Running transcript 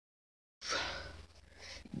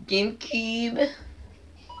GameCube,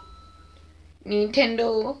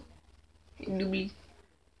 Nintendo, Doobly,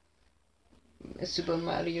 Super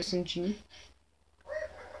Mario Sunshine.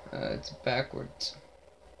 It's backwards.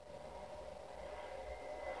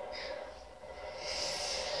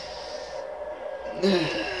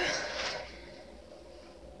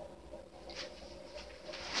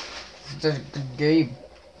 It's a good game.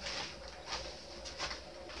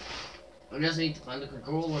 I just need to find the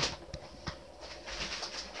controller.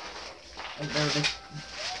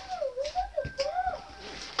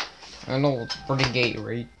 I know it's pretty gay,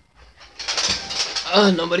 right?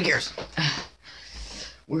 Nobody cares.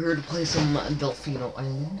 We're here to play some Delfino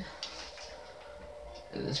Island.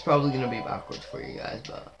 It's probably gonna be backwards for you guys,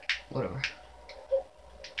 but whatever.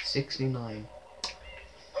 69.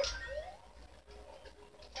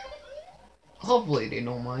 Hopefully they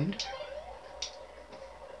don't mind.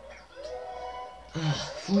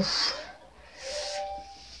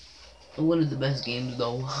 One of the best games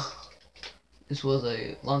though. This was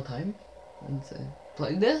a long time since I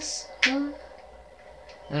played this. I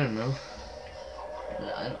don't know.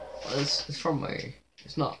 It's from my.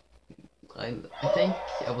 It's not. I think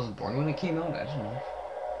I was born when it came out. I don't know.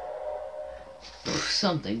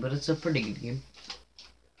 Something, but it's a pretty good game.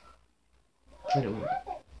 Wait,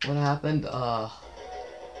 what happened? The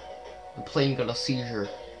plane got a seizure.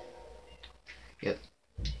 Yep.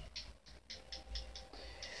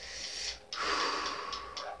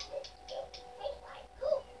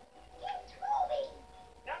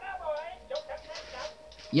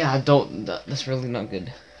 Yeah, don't. That's really not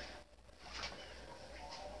good.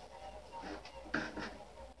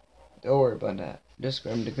 Don't worry about that. Just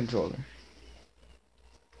grab the controller.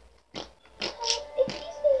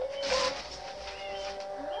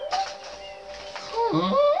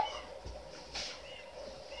 Huh?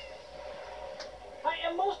 I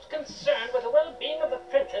am most concerned with the well-being of the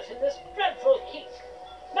princess in this dreadful heat.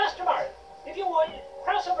 Master Mario, if you would,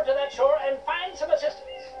 cross over to that shore and find some assistance.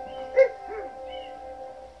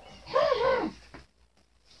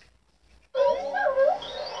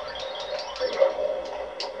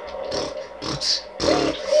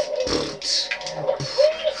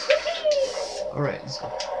 Alright, let's go.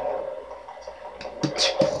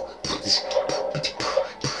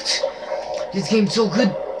 This game's so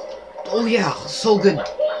good. Oh yeah, so good.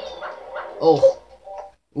 Oh.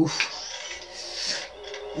 Oof.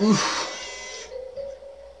 Oof.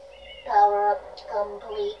 Power up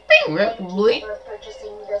complete. Complete. For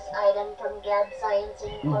purchasing this item from Gab Science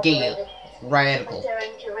Incorporated. Gale. Radical.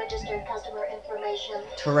 Entering to registered customer information.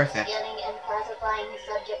 Terrific. Scanning and classifying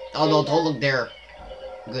subject Oh, data. don't look there.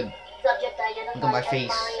 Good. Subject identified Look at my as face.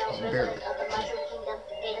 Mario, It's resident of the Mushroom Kingdom.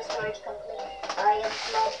 Data storage complete. I am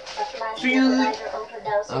Flood, a flash Dude. supervisor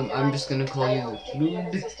overdosing I'm just gonna call I you hope to be of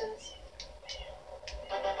Dude. assistance.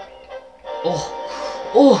 Oh.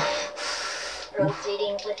 Oh.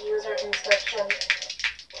 Proceeding with user instructions.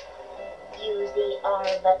 Use the R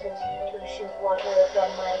button to shoot water from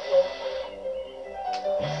my tank.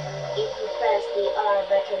 If you press the R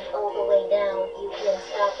button all the way down, you can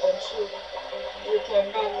stop and shoot. You can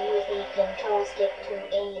then use the control stick to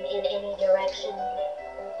aim in any direction.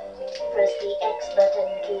 Press the X button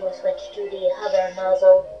to switch to the hover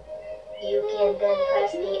nozzle. You can then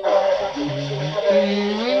press the R button to hover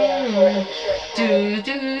in the air for a short time.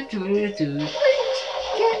 If the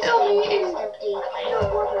tank is empty, no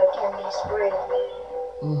water can be sprayed.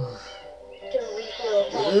 To refill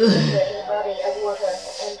tank, enter a body of water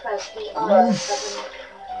and press the R button.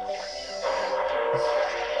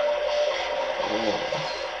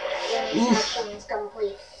 Instructions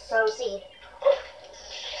complete. Proceed.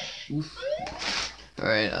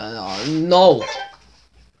 Alright, no!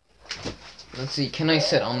 Let's see, can I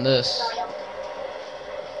sit on this?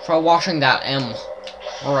 Try washing that M.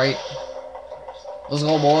 Alright. Let's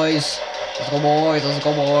go, boys. Let's go, boys. Let's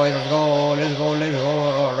go, boys. Let's go. Let's go. Let's go.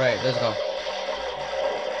 Alright, let's go.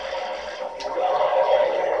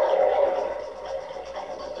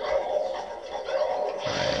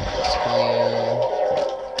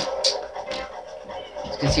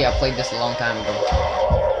 As you can see, I played this a long time ago.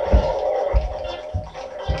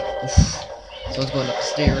 Oof. Someone's going up the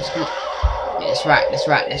stairs. Come on. Yeah, that's right. That's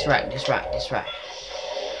right. That's right. That's right. That's right.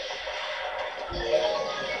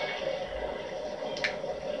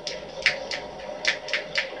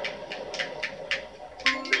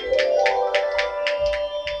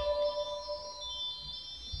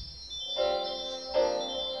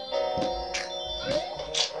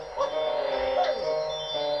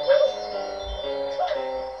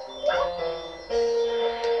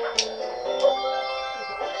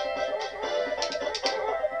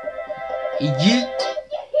 Yeet.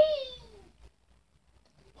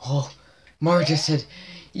 Mario just said,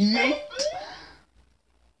 yeet.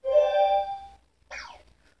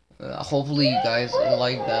 Hopefully you guys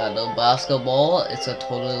like that basketball. It's a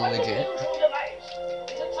totally legit. Unusual device.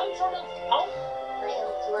 Is it some sort of pump?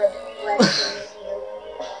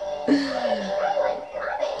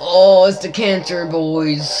 Oh, it's the cancer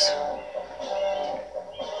boys.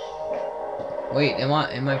 Wait, am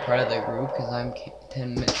I part of the group? Cause I'm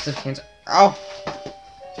 10 minutes of cancer. Oh,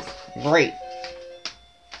 great.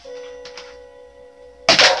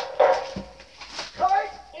 Court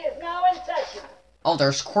is now in session. Oh,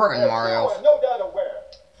 there's court in Mario. You are no doubt aware,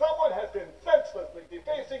 someone has been senselessly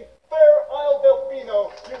defacing Fair Isle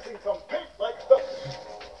Delfino using some paint-like substance.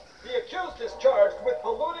 The accused is charged with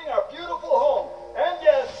polluting our beautiful home, and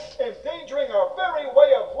yes, endangering our very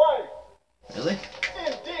way of life. Really?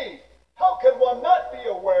 Indeed, how can one not be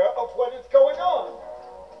aware of what is going on?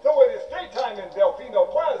 Though it is daytime in Delfino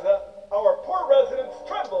Plaza, our poor residents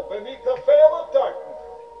tremble beneath a veil of darkness.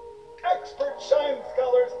 Expert shine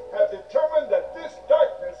scholars have determined that this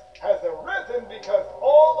darkness has arisen because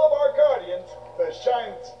all of our guardians, the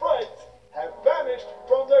Shine Sprites, have vanished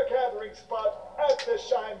from their gathering spot at the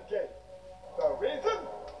Shine Gate. The reason?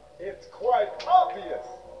 It's quite obvious.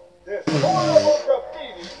 This horrible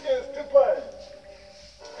graffiti is to blame.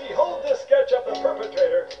 Behold the sketch of the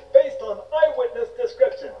perpetrator based on eyewitness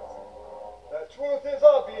descriptions. The truth is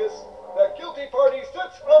obvious. The guilty party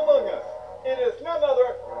sits among us. It is none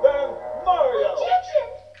other than Mario.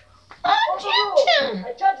 Overruled.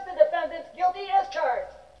 I judge the defendant guilty as charged.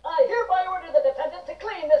 I hereby order the defendant to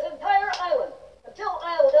clean this entire island. Until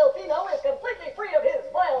Isle Delfino is completely free of his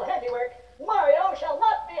vile handiwork, Mario shall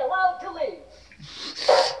not be allowed to leave.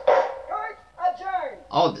 Court adjourned.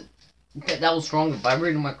 Oh, that was strong.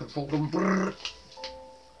 Vibrating my controller. Brrr.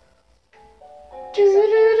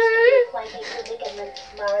 Quite a predicament,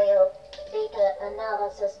 Mario. Data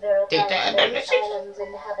analysis verifies that the island's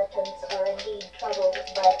inhabitants are indeed troubled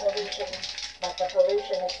by pollution, but the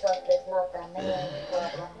pollution itself is not the main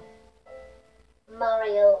problem.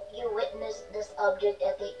 Mario, you witnessed this object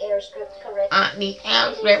at the airstrip, correct? The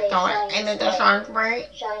airstrip going into the Shine Sprite.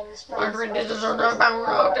 Shine This is the power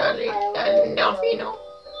of the Delfino.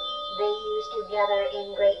 They used to gather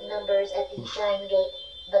in great numbers at the Shine Gate,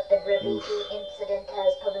 but the graffiti incident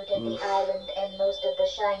has polluted the island and most of the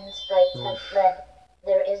Shine Sprites have fled.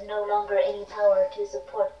 There is no longer any power to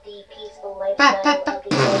support the peaceful lifestyle of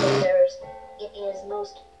the islanders. It is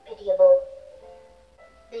most pitiable.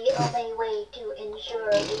 The only way to ensure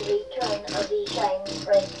the return of the Shine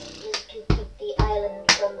Sprites is to keep the island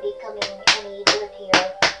from becoming any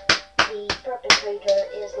dirtier. The perpetrator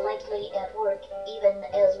is likely at work even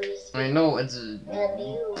as we speak. I know it's. And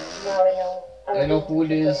you, Mario, are I know who it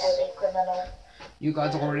being is. treated as a criminal. You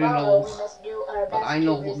guys already Tomorrow we know. must do our But best I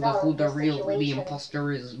know to who resolve the this real the situation.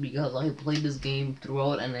 imposter is because I played this game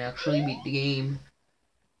throughout and I actually beat the game.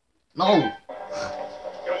 No.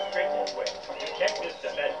 Go straight this way. You can't miss the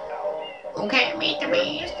bed now. Who can't beat the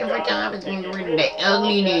beast if a job is getting rid of the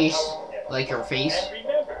ugliness? Like your face. And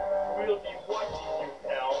remember, we'll be watching you,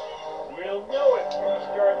 pal. We'll know if you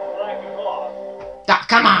start slacking off. Ah,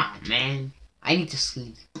 come on, man. I need to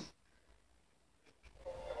sleep.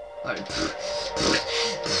 Right.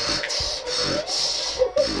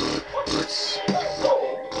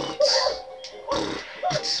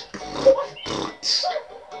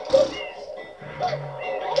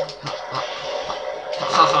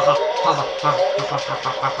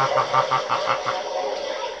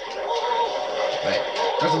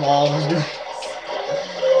 First of all, let's do.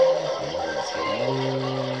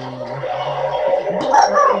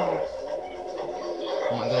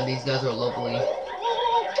 Oh my god, these guys are lovely.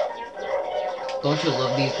 Don't you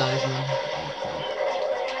love these guys, man?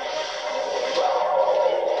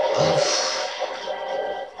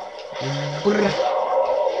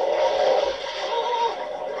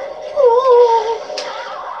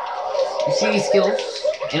 You see these skills?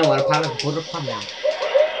 You know what? I'm of butter pan now.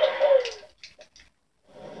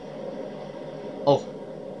 Oh.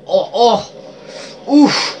 Oh, oh!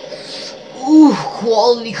 Oof! Ooh,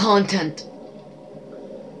 quality content.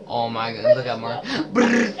 Oh my god, look at Mark.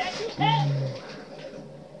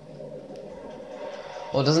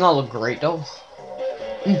 Well, doesn't that look great though?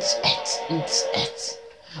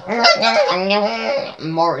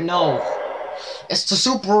 Mark, no. It's the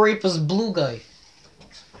Super Rapist blue guy.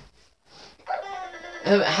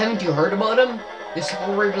 Haven't you heard about him? The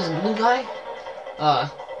Super Rapist blue guy?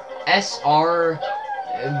 SRBG.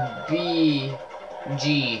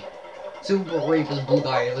 Super Rapist blue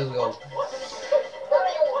guy, let's go.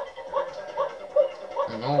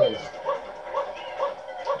 I know.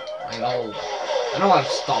 I know. I know how to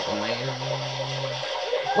stop him, man.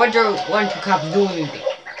 Why don't you cops do anything?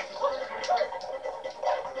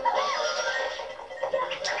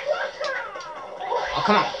 Oh,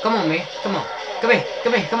 come on, man. Come on. Come here,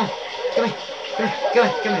 come here, come on. Come here, come here, come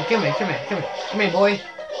here, come here, come here, come here, come here. Come here, boy.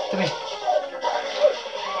 Come here.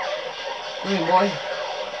 Come here, boy.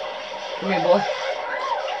 Come here, boy.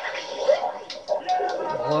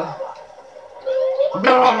 Boy.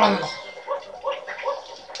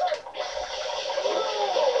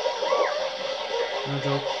 No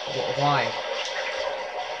joke. Why?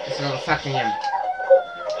 It's not affecting him.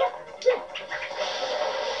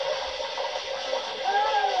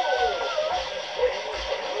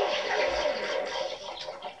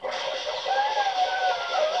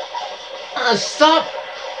 Stop!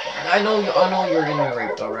 I know you're getting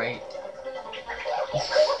raped, alright?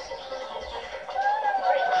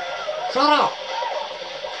 Shut up!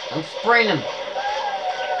 I'm spraying him.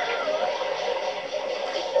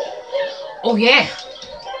 Oh yeah!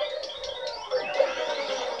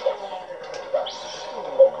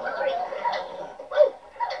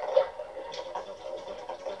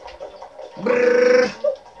 Brrr.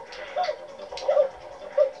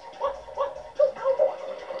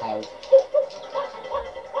 Oh.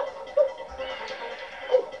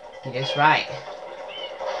 That's right.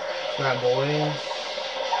 That's right, boys.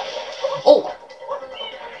 Oh!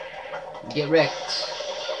 Get wrecked.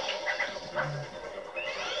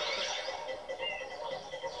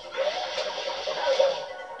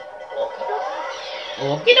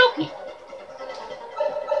 Okie dokie.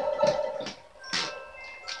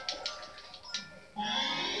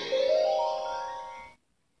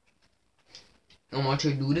 I want you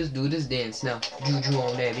to do this dance now. Juju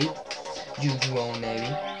on that beat. Juju on that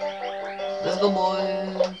beat. Let's go,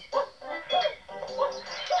 boys.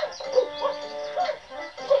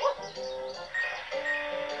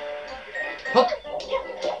 Hop.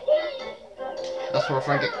 That's where if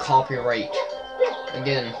I get copyright.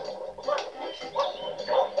 Again.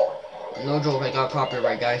 No joke, I got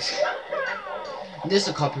copyright, guys. This is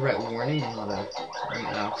a copyright warning, not an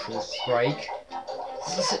actual strike.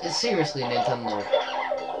 Seriously, Nintendo.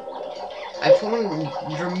 I put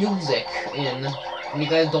your music in, and you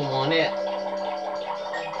guys don't want it.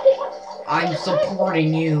 I'm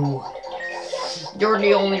supporting you. You're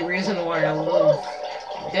the only reason why I live.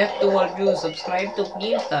 Death to all you, subscribe to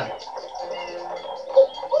GameStar.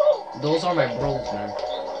 Those are my bros, man.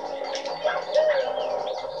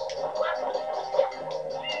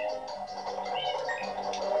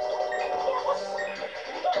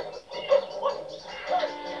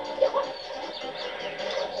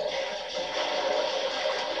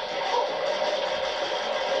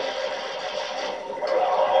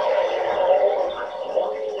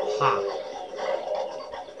 Ha.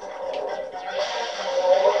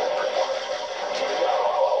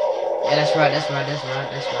 Yeah, that's right, that's right, that's right,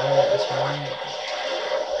 that's right, that's right.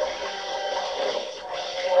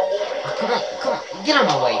 Oh, come on, get out of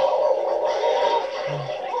my way.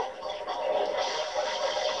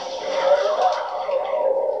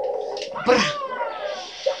 Brr.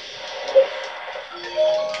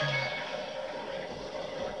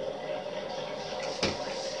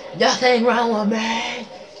 Nothing wrong with me.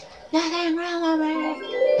 Nothing wrong with me.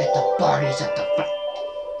 Let the party's at the front.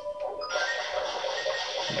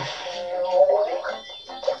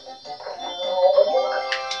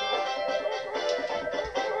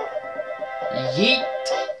 Yeet.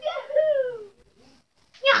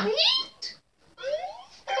 Yeah, yeet.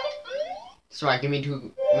 That's right. Give me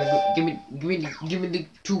two. Give me the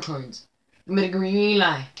two coins. Give me the green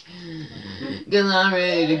light. Cause I'm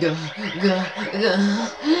ready to go.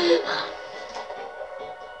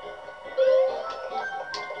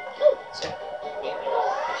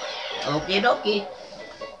 Okie dokie.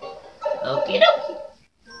 Okie dokie.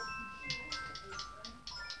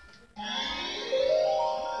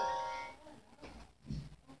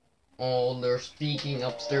 Oh, they're speaking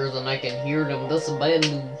upstairs and I can hear them. That's bad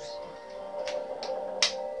news.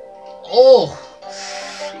 Oh!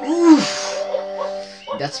 Oof!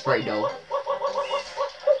 That's right, though.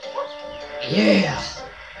 Yeah!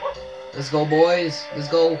 Let's go, boys. Let's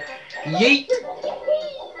go. Yeet!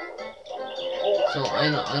 So, I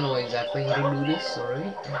know exactly how to do this,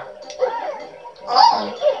 alright?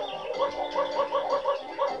 Oh!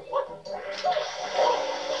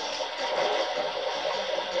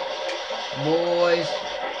 Boys.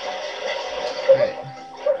 Alright.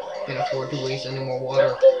 Can't afford to waste any more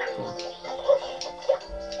water. Come on.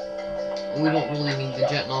 We don't really need the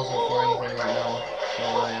jet nozzle for anything right now. So,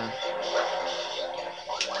 yeah.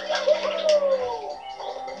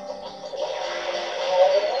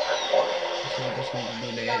 So we just need to do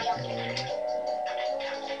that. And then...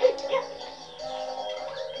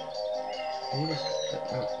 Can you just...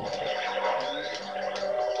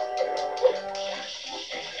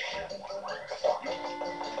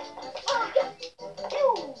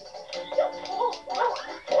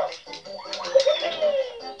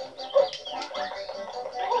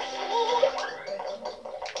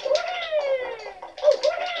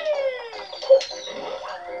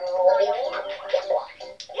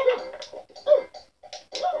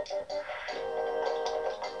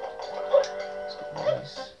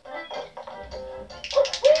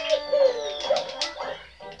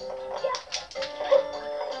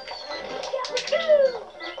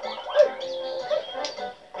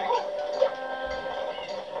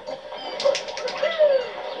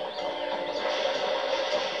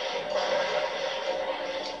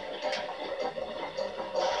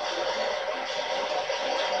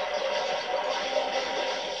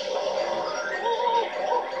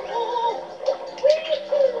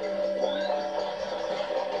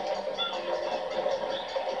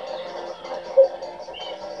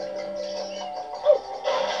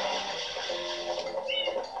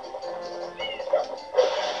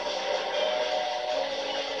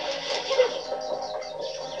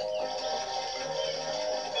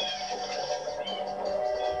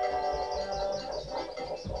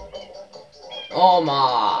 Oh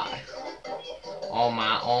my! Oh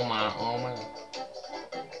my, oh my, oh my.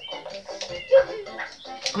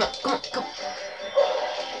 Come on, come on, come on.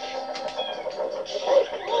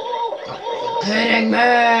 Are you kidding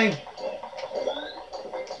me?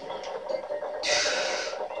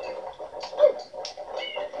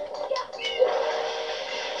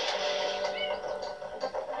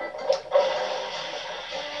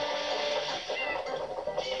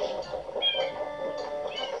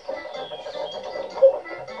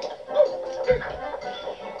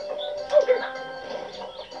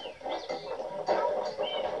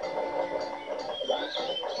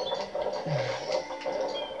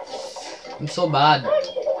 I'm so bad.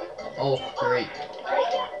 Oh, great.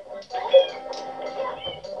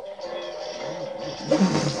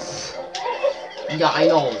 Yeah, I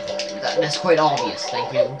know. That's quite obvious,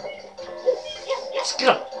 thank you. Just get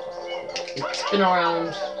up. Spin around.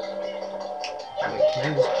 Wait,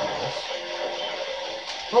 can I just do this?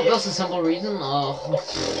 Oh, that's a simple reason.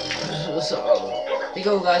 So, thank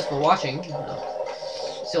you guys for watching.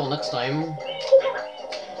 See you next time.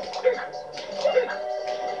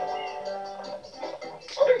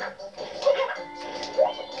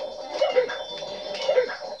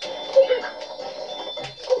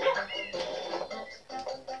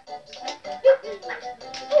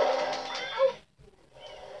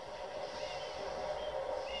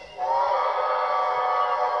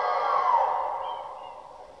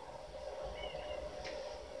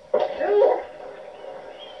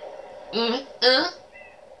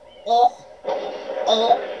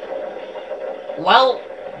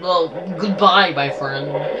 Well, goodbye, my friend.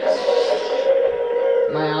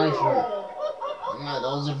 That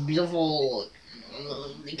was a beautiful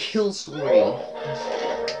kill story.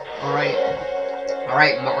 Alright,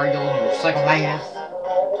 Mario, you psychopath.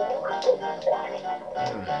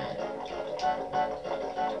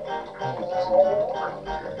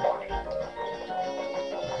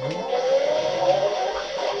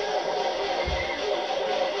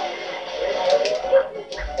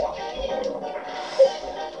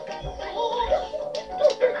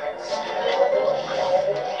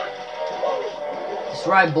 That's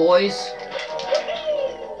right, boys.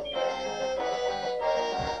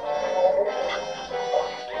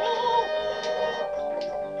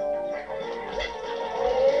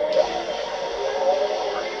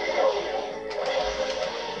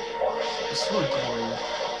 It's so annoying.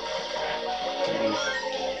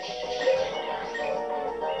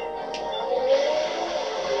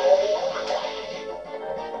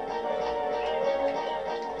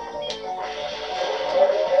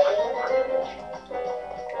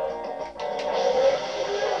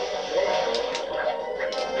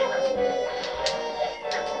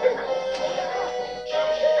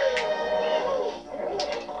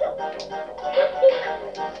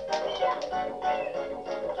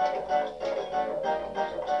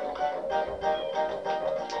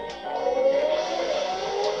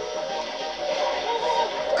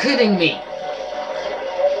 Kidding me. I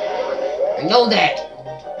know that.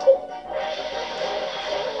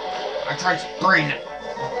 I tried spraying it.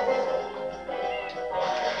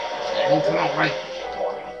 It didn't come out right.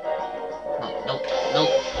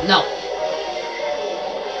 No.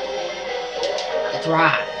 That's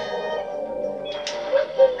right.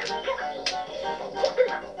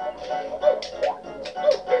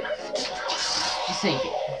 Just think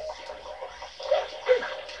it.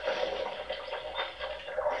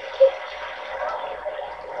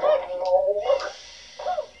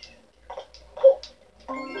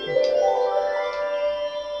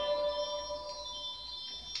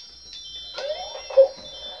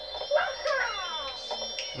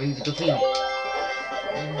 We need to go clean.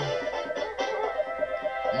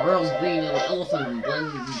 Morel's being an elephant and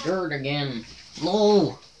blending dirt again.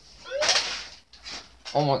 No!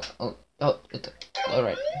 Oh my,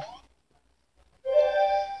 alright.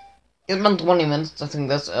 It's been 20 minutes, I think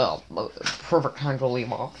that's perfect time to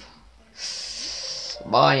leave off.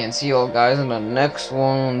 Bye, and see you all guys in the next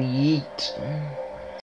one. Yeet.